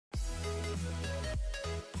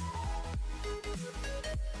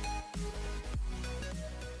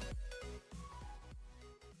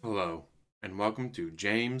Hello, and welcome to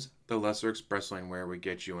James the Lesser Express Lane, where we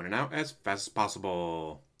get you in and out as fast as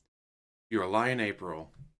possible. You're a lie in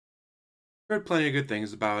April. Heard plenty of good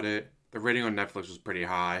things about it. The rating on Netflix was pretty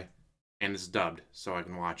high, and it's dubbed, so I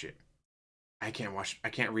can watch it. I can't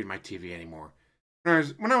read my TV anymore.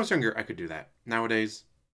 When I was younger, I could do that. Nowadays,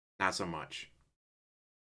 not so much.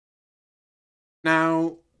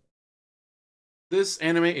 Now, this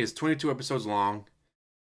anime is 22 episodes long.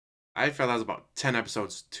 I felt that was about 10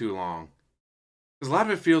 episodes too long. Because a lot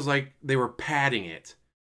of it feels like they were padding it.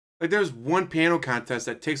 Like there's one piano contest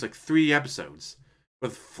that takes like 3 episodes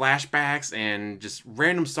with flashbacks and just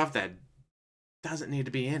random stuff that doesn't need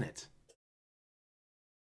to be in it.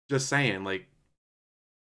 Just saying, like,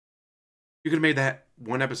 you could have made that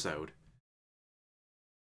one episode.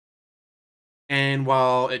 And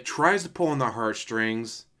while it tries to pull on the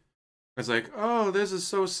heartstrings, it's like, oh, this is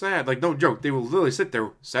so sad. Like, no joke, they will literally sit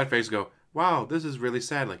there, sad face, go, wow, this is really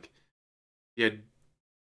sad. Like, yeah,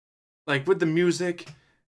 like with the music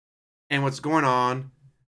and what's going on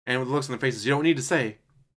and with the looks on the faces, you don't need to say,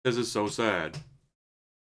 this is so sad.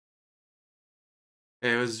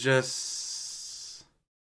 It was just,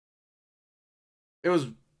 it was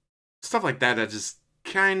stuff like that that just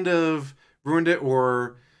kind of ruined it,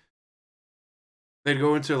 or they'd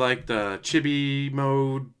go into like the chibi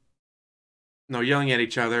mode, no, yelling at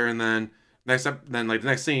each other, and then the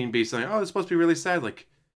next scene be something, oh, it's supposed to be really sad, like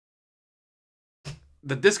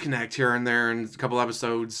the disconnect here and there in a couple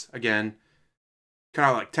episodes. Again, cut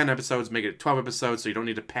out like 10 episodes, make it 12 episodes, so you don't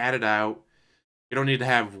need to pad it out. You don't need to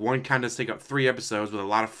have one contest take up 3 episodes with a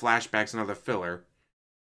lot of flashbacks and other filler.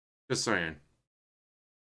 Just saying.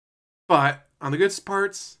 But on the good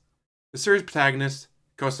parts, the series protagonist,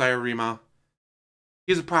 Kosai Arima,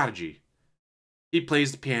 he's a prodigy. He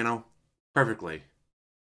plays the piano perfectly.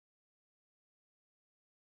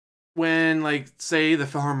 When, like, say, the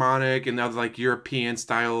Philharmonic and other, like, European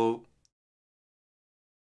style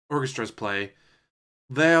orchestras play,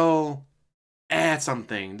 they'll add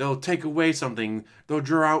something. They'll take away something. They'll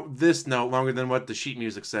draw out this note longer than what the sheet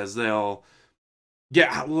music says. They'll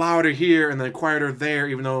get louder here and then quieter there,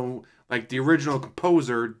 even though, like, the original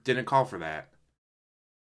composer didn't call for that.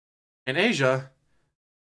 In Asia,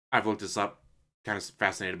 I've looked this up, kind of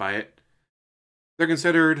fascinated by it. They're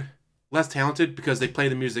considered less talented because they play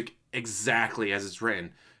the music exactly as it's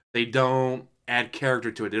written. They don't add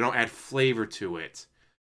character to it. They don't add flavor to it.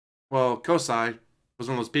 Well, Kosai was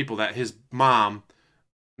one of those people that his mom,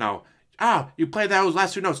 no, oh, you played those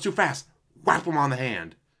last 2 notes too fast. Whap him on the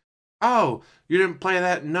hand. Oh, you didn't play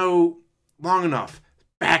that note long enough.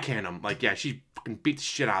 Backhand him. Like, yeah, she fucking beat the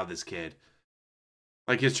shit out of this kid.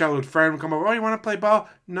 Like, his childhood friend would come over, oh, you want to play ball?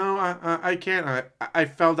 No, I can't. I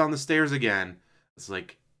fell down the stairs again. It's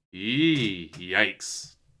like,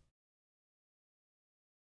 yikes.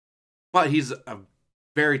 But he's a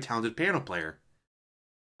very talented piano player.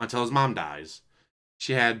 Until his mom dies.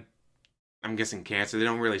 She had, I'm guessing, cancer. They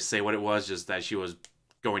don't really say what it was, just that she was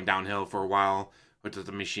going downhill for a while with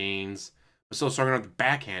the machines. But still strong enough to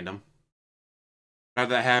backhand him.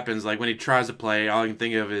 After that happens, like when he tries to play, all I can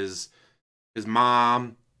think of is his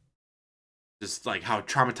mom. Just like how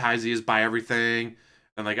traumatized he is by everything.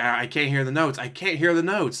 And like, I can't hear the notes. I can't hear the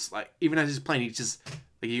notes. Like, even as he's playing, he just,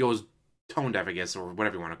 like, he goes tone deaf, I guess, or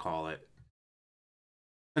whatever you want to call it.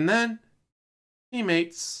 And then he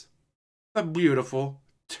meets a beautiful,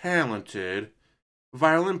 talented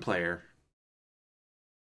violin player.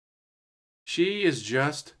 She is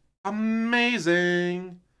just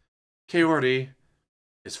amazing. Kaori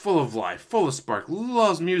is full of life, full of spark,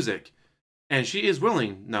 loves music, and she is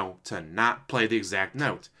willing, no, to not play the exact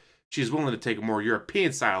note. She's willing to take a more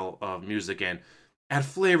European style of music and add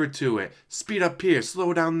flavor to it, speed up here,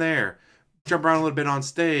 slow down there, jump around a little bit on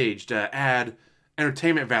stage to add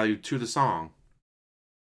entertainment value to the song,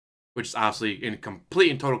 which is obviously in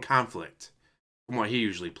complete and total conflict from what he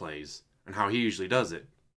usually plays and how he usually does it.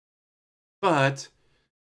 But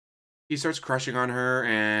he starts crushing on her,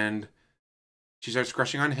 and she starts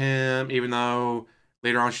crushing on him, even though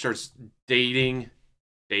later on she starts dating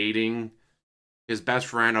his best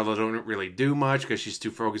friend, although they don't really do much because she's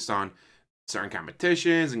too focused on certain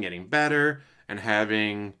competitions and getting better and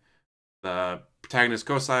having the protagonist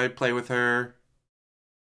Kosai play with her.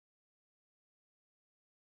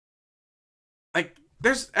 Like,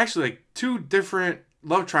 there's actually like 2 different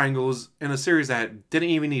love triangles in a series that didn't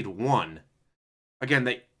even need one. Again,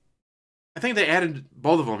 I think they added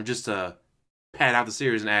both of them just to pad out the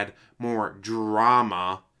series and add more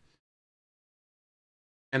drama.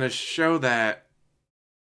 And a show that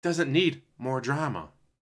doesn't need more drama.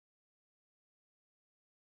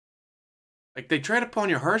 Like, they try to pull on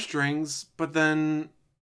your heartstrings, but then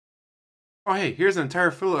Oh, hey, here's an entire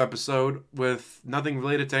filler episode with nothing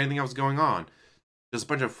related to anything else going on. Just a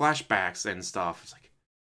bunch of flashbacks and stuff. It's like,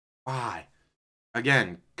 why?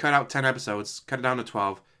 Again, cut out 10 episodes, cut it down to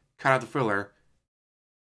 12, cut out the filler.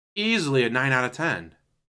 Easily a 9 out of 10.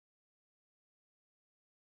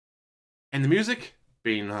 And the music,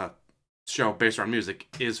 being a show based on music,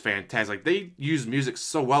 is fantastic. Like, they use music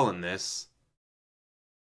so well in this.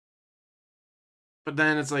 But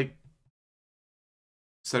then it's like,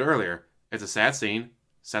 said earlier, it's a sad scene,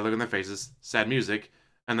 sad look on their faces, sad music,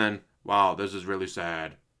 and then, wow, this is really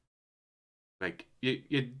sad. Like,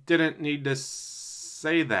 you didn't need to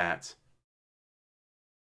say that.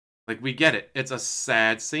 Like, we get it. It's a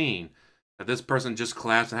sad scene. That this person just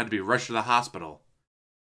collapsed and had to be rushed to the hospital.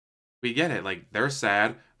 We get it. Like, they're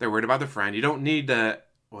sad. They're worried about their friend. You don't need to,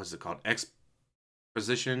 what is it called?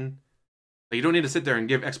 Exposition? Like, you don't need to sit there and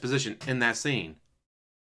give exposition in that scene.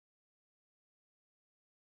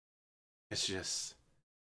 It's just...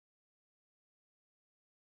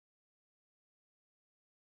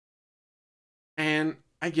 And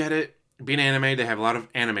I get it. Being anime, they have a lot of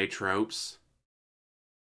anime tropes.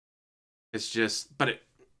 It's just, but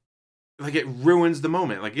it ruins the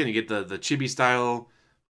moment. Like, again, you get the chibi style,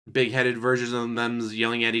 big headed versions of them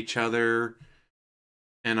yelling at each other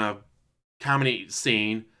in a comedy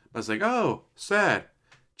scene. But it's like, oh, sad,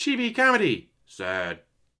 chibi comedy, sad.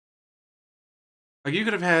 Like, you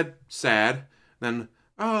could have had sad, then,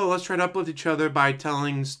 oh, let's try to uplift each other by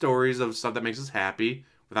telling stories of stuff that makes us happy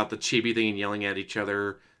without the chibi thing and yelling at each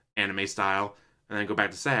other anime style, and then go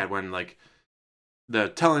back to sad when, like, the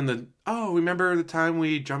telling the, oh, remember the time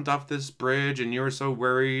we jumped off this bridge and you were so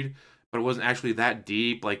worried, but it wasn't actually that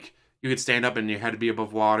deep. Like, you could stand up and you had to be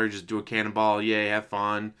above water, just do a cannonball, yay, have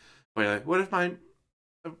fun. But you're like, what if my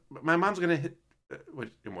mom's gonna hit?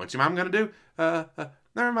 What's your mom gonna do?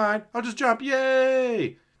 Never mind. I'll just jump.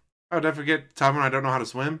 Yay! Oh, did I forget the time when I don't know how to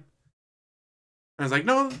swim? And it's like,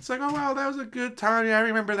 no, it's like, oh wow, that was a good time. Yeah, I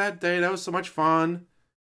remember that day. That was so much fun.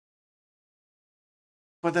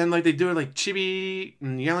 But then, like, they do it like chibi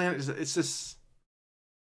and yelling at it. It's just.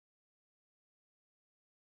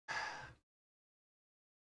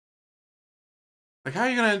 Like, how are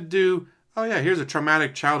you gonna do? Oh yeah, here's a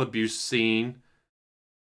traumatic child abuse scene,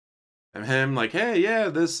 and him like, hey, yeah,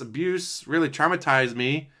 this abuse really traumatized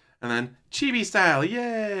me, and then chibi style,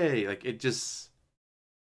 yay! Like, it just,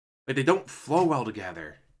 like, they don't flow well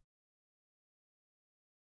together.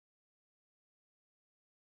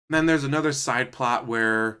 And then there's another side plot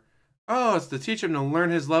where, oh, it's to teach him to learn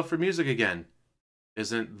his love for music again.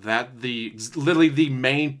 Isn't that literally the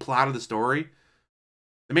main plot of the story?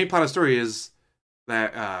 The main plot of the story is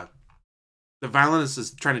that the violinist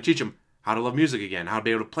is trying to teach him how to love music again, how to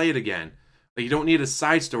be able to play it again. Like, you don't need a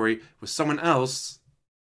side story with someone else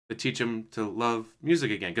to teach him to love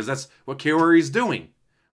music again, because that's what Kaori's doing.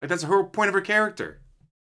 Like, that's the whole point of her character.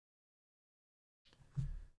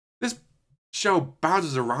 This show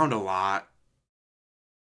bounces around a lot.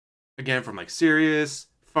 Again, from like serious,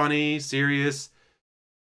 funny, serious,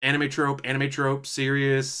 anime trope,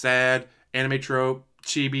 serious, sad, anime trope,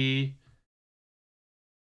 chibi.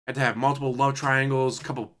 Had to have multiple love triangles, a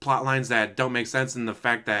couple plot lines that don't make sense, and the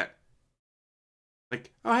fact that,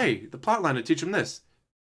 like, oh hey, the plot line to teach him this,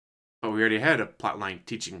 but we already had a plot line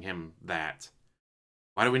teaching him that.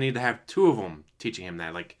 Why do we need to have two of them teaching him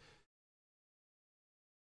that? Like,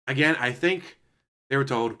 again, I think they were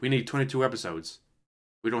told we need 22 episodes.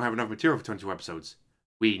 We don't have enough material for 22 episodes.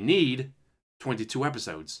 We need 22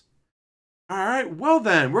 episodes. All right, well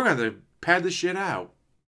then, we're gonna pad this shit out.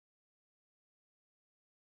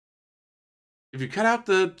 If you cut out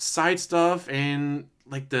the side stuff and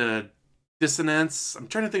like the dissonance, I'm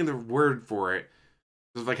trying to think of the word for it.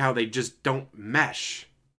 It's like how they just don't mesh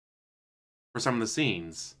for some of the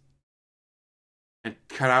scenes. And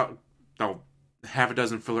cut out, oh, half a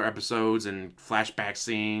dozen filler episodes and flashback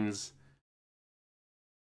scenes.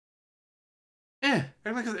 Like,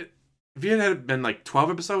 if it had been like 12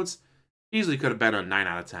 episodes, easily could have been a 9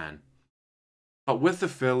 out of 10. But with the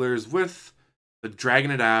fillers, with the dragging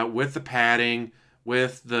it out, with the padding,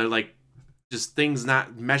 with the, like, just things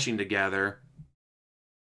not meshing together,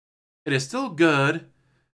 it is still good.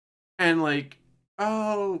 And, like,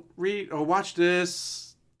 oh, watch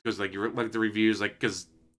this. Because, like, you like the reviews, like, because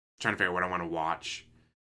trying to figure out what I want to watch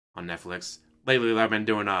on Netflix. Lately, I've been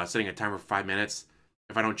doing setting a timer for 5 minutes.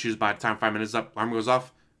 If I don't choose by the time 5 minutes up, alarm goes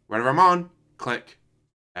off. Whatever I'm on, click.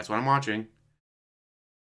 That's what I'm watching.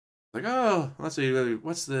 Like, oh, let's see,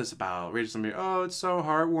 what's this about? Read something. Oh, it's so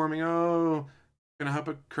heartwarming. Oh, gonna help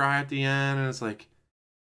it cry at the end. And it's like,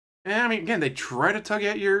 I mean, again, they try to tug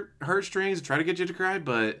at your heartstrings, try to get you to cry,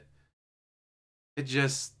 but it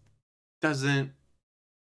just, doesn't,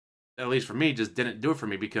 at least for me, just didn't do it for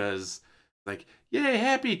me because, like, yay,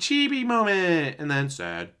 happy chibi moment, and then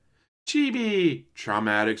sad. Chibi!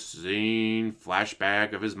 Traumatic scene,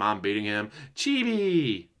 flashback of his mom beating him.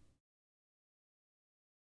 Chibi!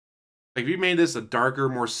 Like, if you made this a darker,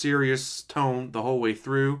 more serious tone the whole way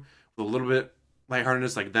through, with a little bit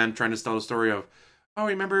lightheartedness, like them trying to tell the story of, oh,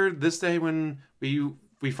 remember this day when we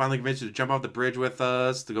finally convinced you to jump off the bridge with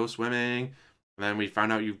us to go swimming, and then we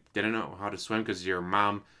found out you didn't know how to swim because your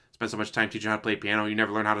mom spent so much time teaching you how to play piano, you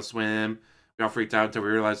never learned how to swim. We all freaked out until we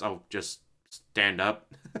realized, oh, just stand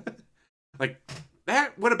up. Like,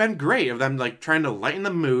 that would have been great of them, like, trying to lighten the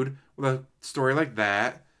mood with a story like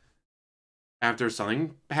that after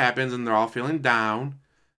something happens and they're all feeling down.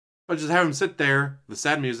 But just have them sit there, the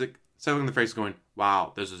sad music, settling in the face going,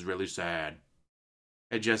 wow, this is really sad.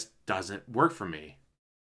 It just doesn't work for me.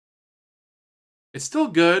 It's still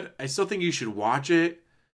good. I still think you should watch it.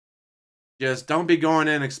 Just don't be going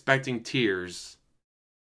in expecting tears.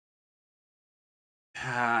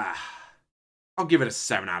 I'll give it a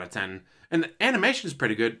 7 out of 10. And the animation is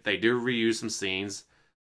pretty good. They do reuse some scenes.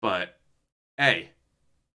 But, hey,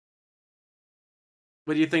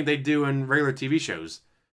 what do you think they do in regular TV shows?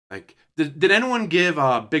 Like, did anyone give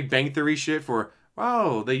Big Bang Theory shit for,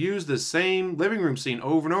 wow, they used the same living room scene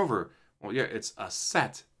over and over? Well, yeah, it's a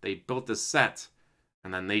set. They built a set,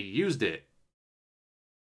 and then they used it.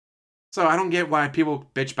 So I don't get why people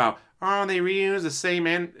bitch about, oh, they reuse the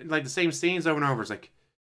same scenes over and over. It's like,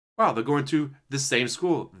 wow, they're going to the same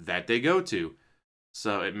school that they go to.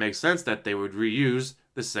 So it makes sense that they would reuse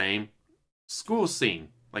the same school scene.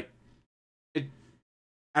 Like,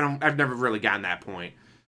 I've never really gotten that point.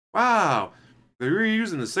 Wow, they're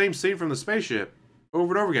reusing the same scene from the spaceship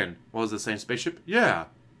over and over again. Well, is it the same spaceship? Yeah.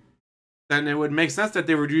 Then it would make sense that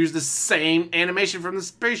they would use the same animation from the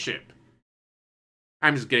spaceship.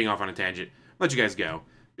 I'm just getting off on a tangent. Let you guys go.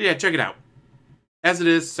 But yeah, check it out. As it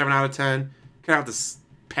is, 7 out of 10. Cut out the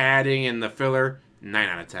padding and the filler, 9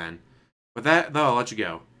 out of 10. With that, though, I'll let you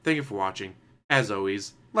go. Thank you for watching. As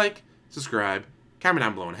always, like, subscribe, comment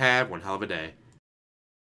down below, and have one hell of a day.